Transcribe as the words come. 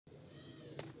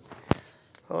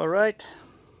Alright,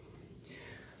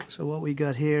 so what we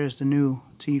got here is the new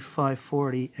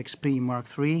T540 XP Mark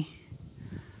III.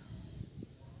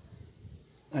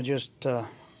 I just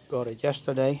got it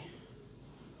yesterday,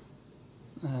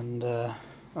 and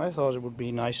I thought it would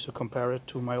be nice to compare it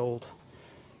to my old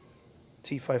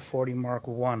T540 Mark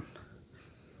I.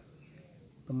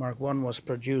 The Mark I was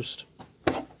produced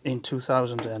in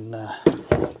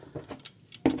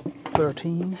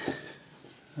 2013.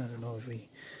 I don't know if we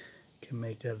can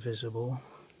make that visible.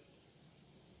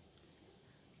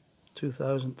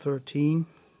 2013,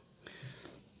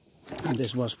 and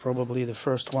this was probably the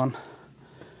first one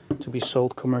to be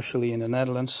sold commercially in the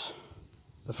Netherlands,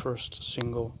 the first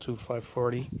single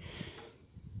T540.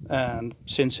 And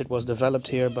since it was developed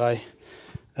here by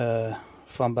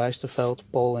Van Bijsterveld,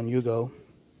 Paul and Hugo,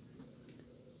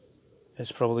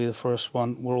 it's probably the first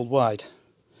one worldwide.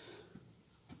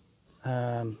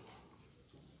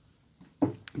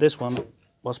 This one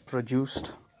was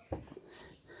produced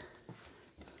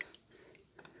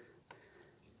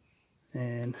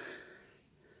in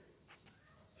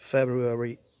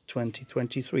February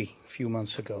 2023, a few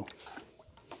months ago,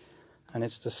 and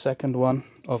it's the second one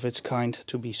of its kind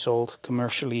to be sold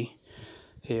commercially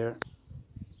here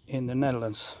in the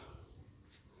Netherlands.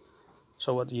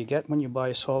 So what do you get when you buy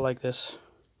a saw like this?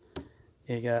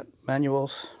 You get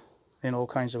manuals in all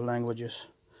kinds of languages,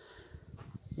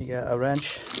 you get a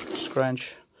wrench,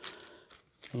 scranch,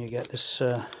 and you get this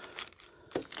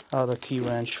other key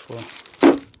wrench for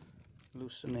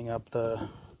loosening up the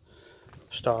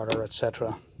starter,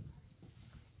 etc.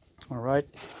 Alright,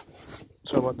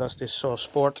 so what does this saw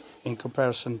sport in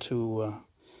comparison to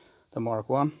the Mark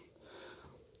I?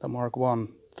 The Mark I,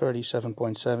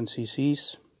 37.7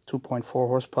 cc's, 2.4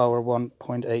 horsepower,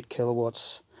 1.8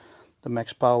 kilowatts. The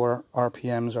max power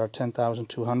RPMs are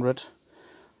 10,200,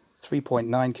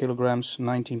 3.9 kilograms,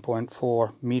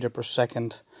 19.4 meter per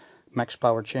second max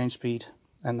power change speed,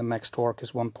 and the max torque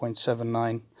is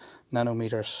 1.79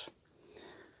 nanometers.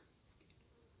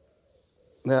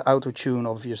 The auto tune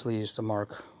obviously is the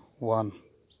Mark I,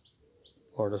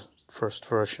 or the first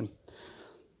version.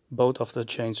 Both of the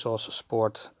chainsaws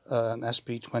sport an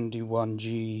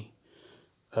SP21G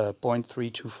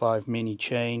 0.325 mini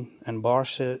chain and bar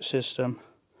system,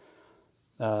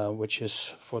 which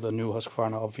is for the new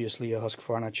Husqvarna obviously a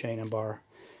Husqvarna chain and bar,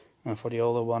 and for the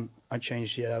older one I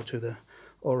changed it out to the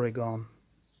Oregon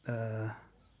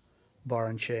bar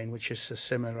and chain, which is a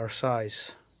similar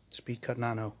size, Speed Cut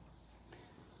Nano.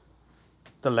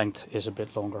 The length is a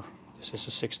bit longer. This is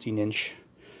a 16-inch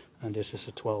and this is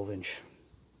a 12-inch.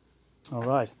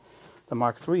 Alright, the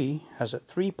Mark III has a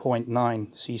 3.9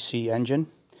 cc engine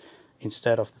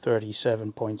instead of the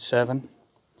 37.7.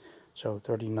 So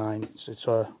 39, it's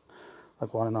like 1.5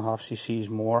 cc's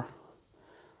more.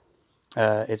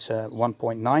 It's a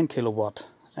 1.9 kilowatt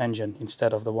engine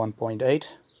instead of the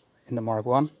 1.8 in the Mark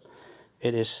I.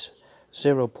 It is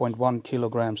 0.1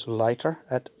 kilograms lighter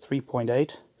at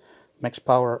 3.8. Max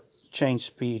power change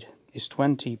speed is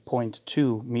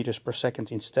 20.2 meters per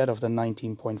second instead of the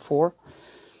 19.4.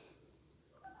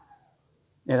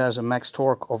 It has a max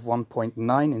torque of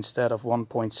 1.9 instead of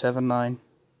 1.79,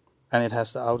 and it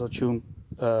has the auto tune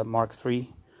Mark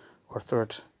III or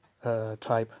third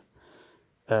type,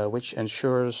 which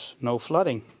ensures no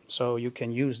flooding. So you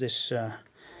can use this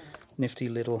nifty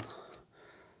little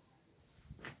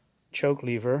choke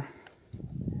lever.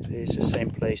 It's the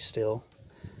same place still,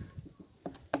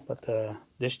 but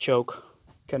this choke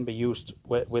can be used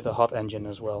with a hot engine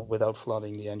as well without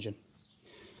flooding the engine.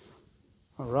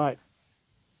 Alright,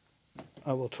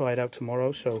 I will try it out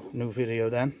tomorrow, so new video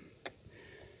then.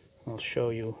 I'll show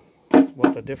you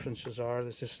what the differences are.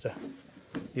 This is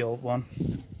the old one.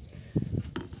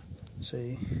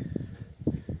 See,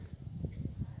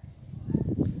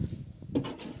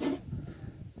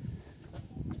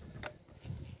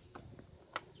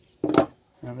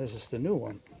 and this is the new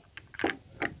one.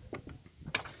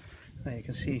 Now you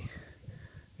can see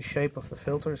the shape of the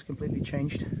filter is completely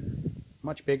changed,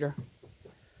 much bigger.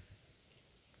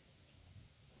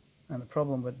 And the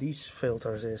problem with these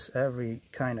filters is every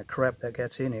kind of crap that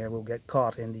gets in here will get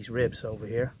caught in these ribs over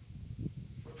here.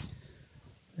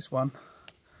 This one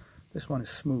is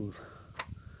smooth,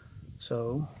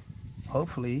 so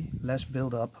hopefully less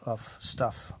buildup of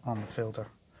stuff on the filter,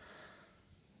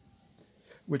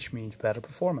 which means better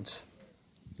performance.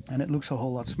 And it looks a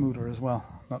whole lot smoother as well.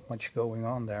 Not much going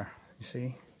on there. You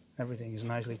see, everything is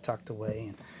nicely tucked away,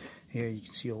 and here you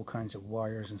can see all kinds of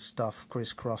wires and stuff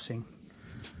crisscrossing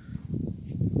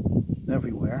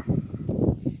everywhere.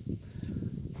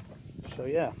 So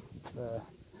yeah,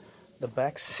 the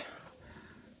backs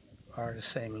are the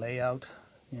same layout.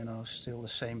 you know, still the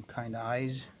same kind of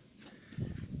eyes,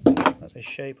 but the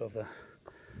shape of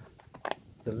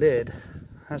the lid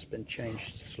has been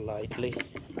changed slightly.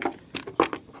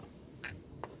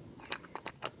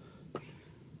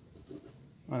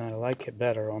 And I like it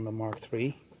better on the Mark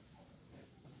III.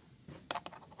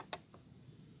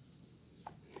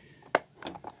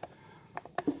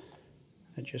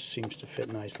 It just seems to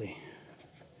fit nicely.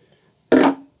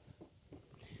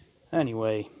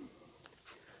 Anyway,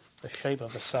 the shape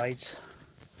of the sights.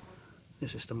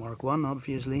 This is the Mark I,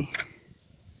 obviously.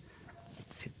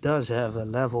 It does have a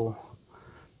level,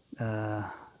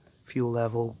 fuel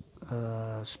level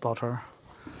spotter,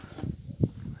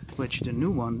 which the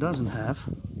new one doesn't have.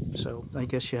 So I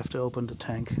guess you have to open the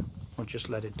tank or just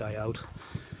let it die out.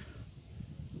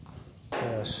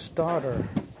 The starter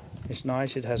is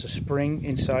nice. It has a spring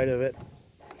inside of it,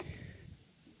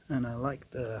 and I like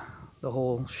the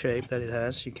whole shape that it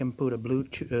has. You can put a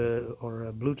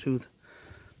Bluetooth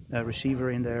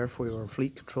receiver in there for your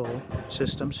fleet control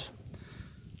systems.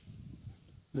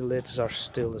 The lids are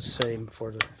still the same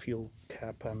for the fuel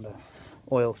cap and the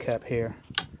oil cap here.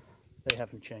 They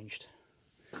haven't changed.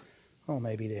 Oh,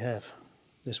 maybe they have.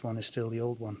 This one is still the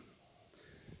old one.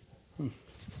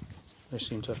 They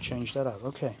seem to have changed that out.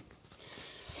 Okay.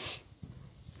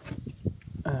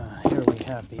 Here we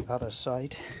have the other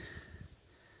side.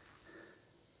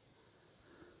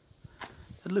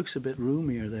 It looks a bit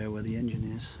roomier there where the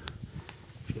engine is.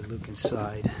 If you look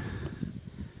inside,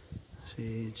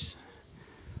 see,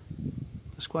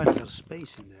 there's quite a lot of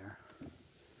space in there.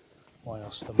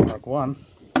 Whilst the Mark I,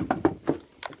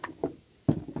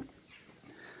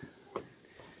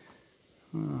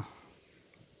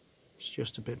 it's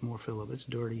just a bit more filled up. It's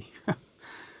dirty.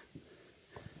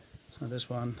 So this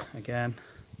one again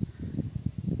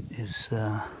is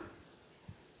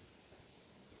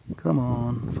come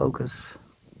on, focus.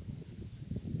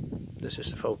 This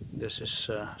is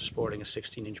sporting a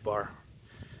 16-inch bar,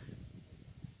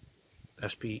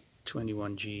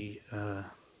 SP21G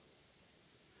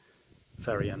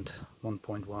variant,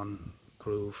 1.1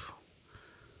 groove,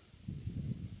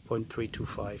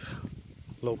 0.325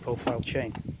 low profile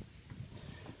chain.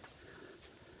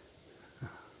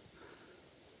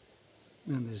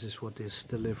 And this is what is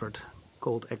delivered,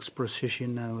 called X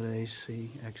Precision nowadays.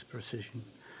 See, X Precision.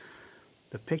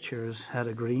 The pictures had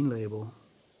a green label,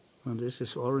 and this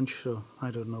is orange, so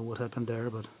I don't know what happened there,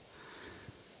 but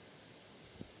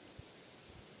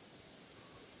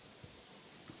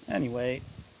anyway,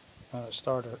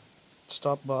 starter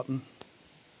stop button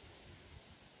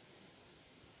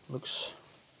looks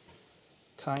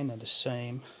kind of the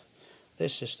same.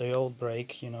 This is the old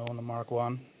brake, you know, on the Mark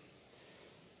I,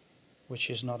 which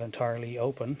is not entirely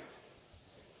open.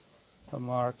 The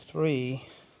Mark III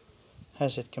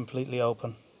has it completely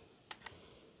open.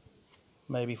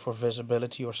 Maybe for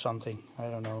visibility or something, I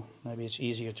don't know. Maybe it's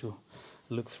easier to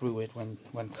look through it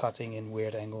when cutting in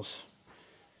weird angles.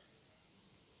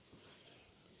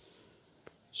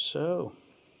 So,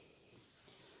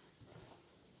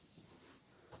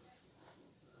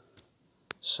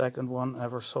 second one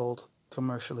ever sold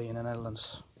commercially in the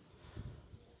Netherlands.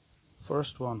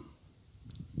 First one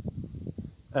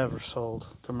ever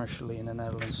sold commercially in the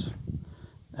Netherlands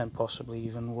and possibly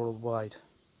even worldwide.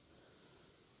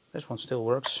 This one still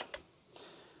works.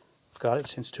 I've got it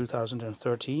since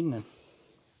 2013 and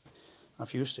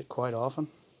I've used it quite often.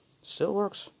 It still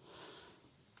works.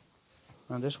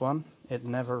 And this one, it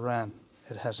never ran.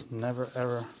 It has never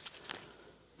ever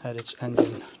had its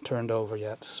engine turned over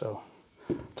yet, so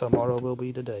tomorrow will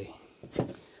be the day.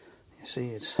 You see,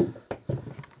 it's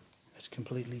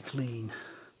completely clean.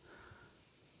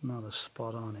 Not a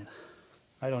spot on it.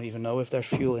 I don't even know if there's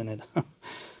fuel in it.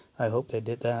 I hope they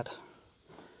did that.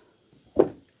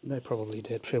 They probably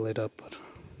did fill it up, but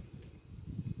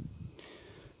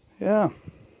yeah.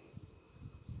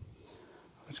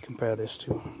 Let's compare this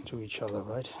to each other,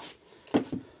 right?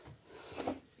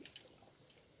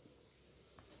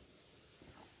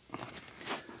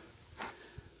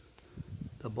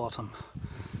 The bottom,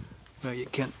 where you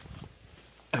can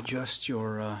adjust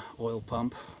your oil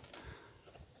pump.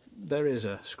 There is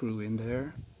a screw in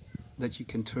there that you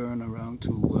can turn around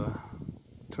to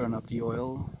turn up the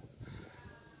oil.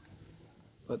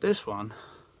 But this one,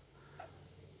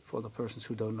 for the persons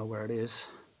who don't know where it is,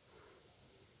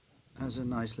 has a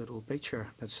nice little picture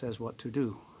that says what to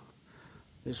do.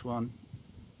 This one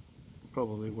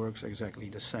probably works exactly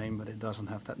the same, but it doesn't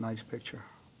have that nice picture,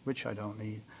 which I don't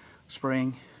need.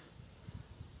 Spring.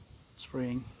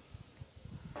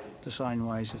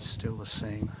 Design-wise, it's still the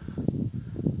same.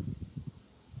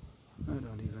 I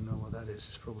don't even know what that is.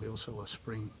 It's probably also a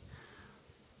spring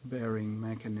bearing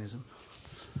mechanism.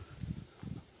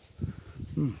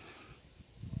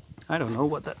 I don't know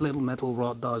what that little metal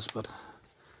rod does, but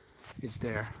it's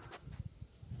there.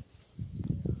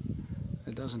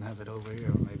 It doesn't have it over here,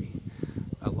 or maybe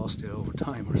I lost it over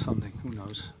time or something, who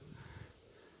knows.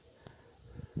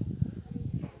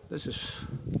 This is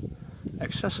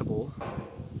accessible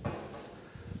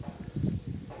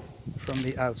from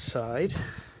the outside,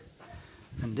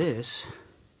 and this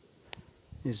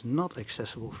is not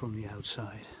accessible from the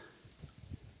outside.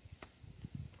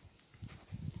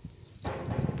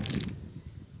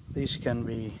 These can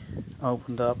be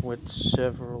opened up with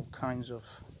several kinds of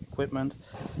equipment,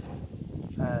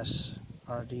 as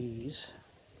are these.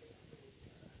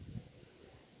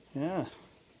 Yeah.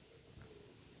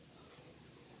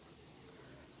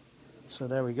 So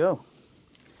there we go.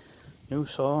 New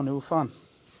saw, new fun.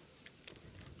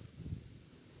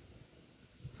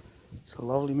 It's a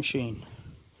lovely machine.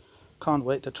 Can't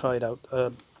wait to try it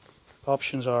out.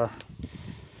 Options are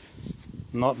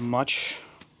not much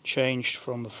changed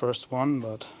from the first one,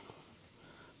 but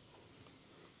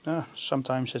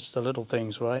sometimes it's the little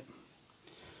things, right?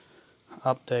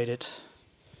 Updated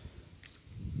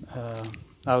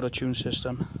auto tune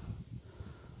system,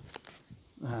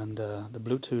 and the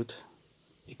Bluetooth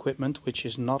equipment, which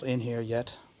is not in here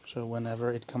yet, so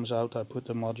whenever it comes out I put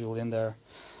the module in there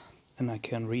and I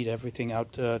can read everything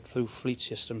out through Fleet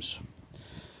Systems,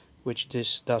 which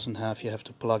this doesn't have. You have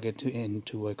to plug it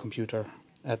into a computer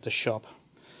at the shop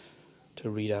to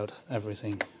read out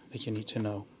everything that you need to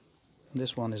know.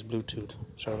 This one is Bluetooth,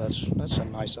 so that's a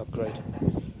nice upgrade.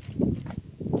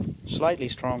 Slightly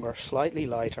stronger, slightly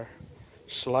lighter,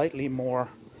 slightly more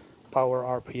power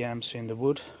RPMs in the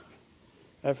wood,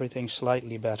 everything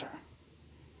slightly better,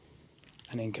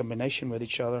 and in combination with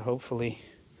each other hopefully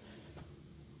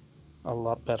a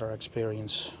lot better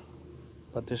experience.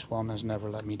 But this one has never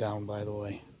let me down, by the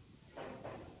way.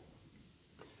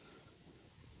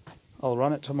 I'll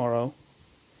run it tomorrow,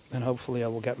 and hopefully I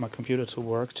will get my computer to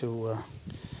work to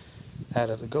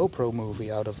edit a GoPro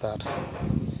movie out of that,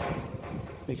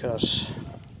 because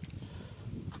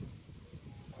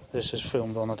this is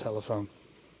filmed on a telephone.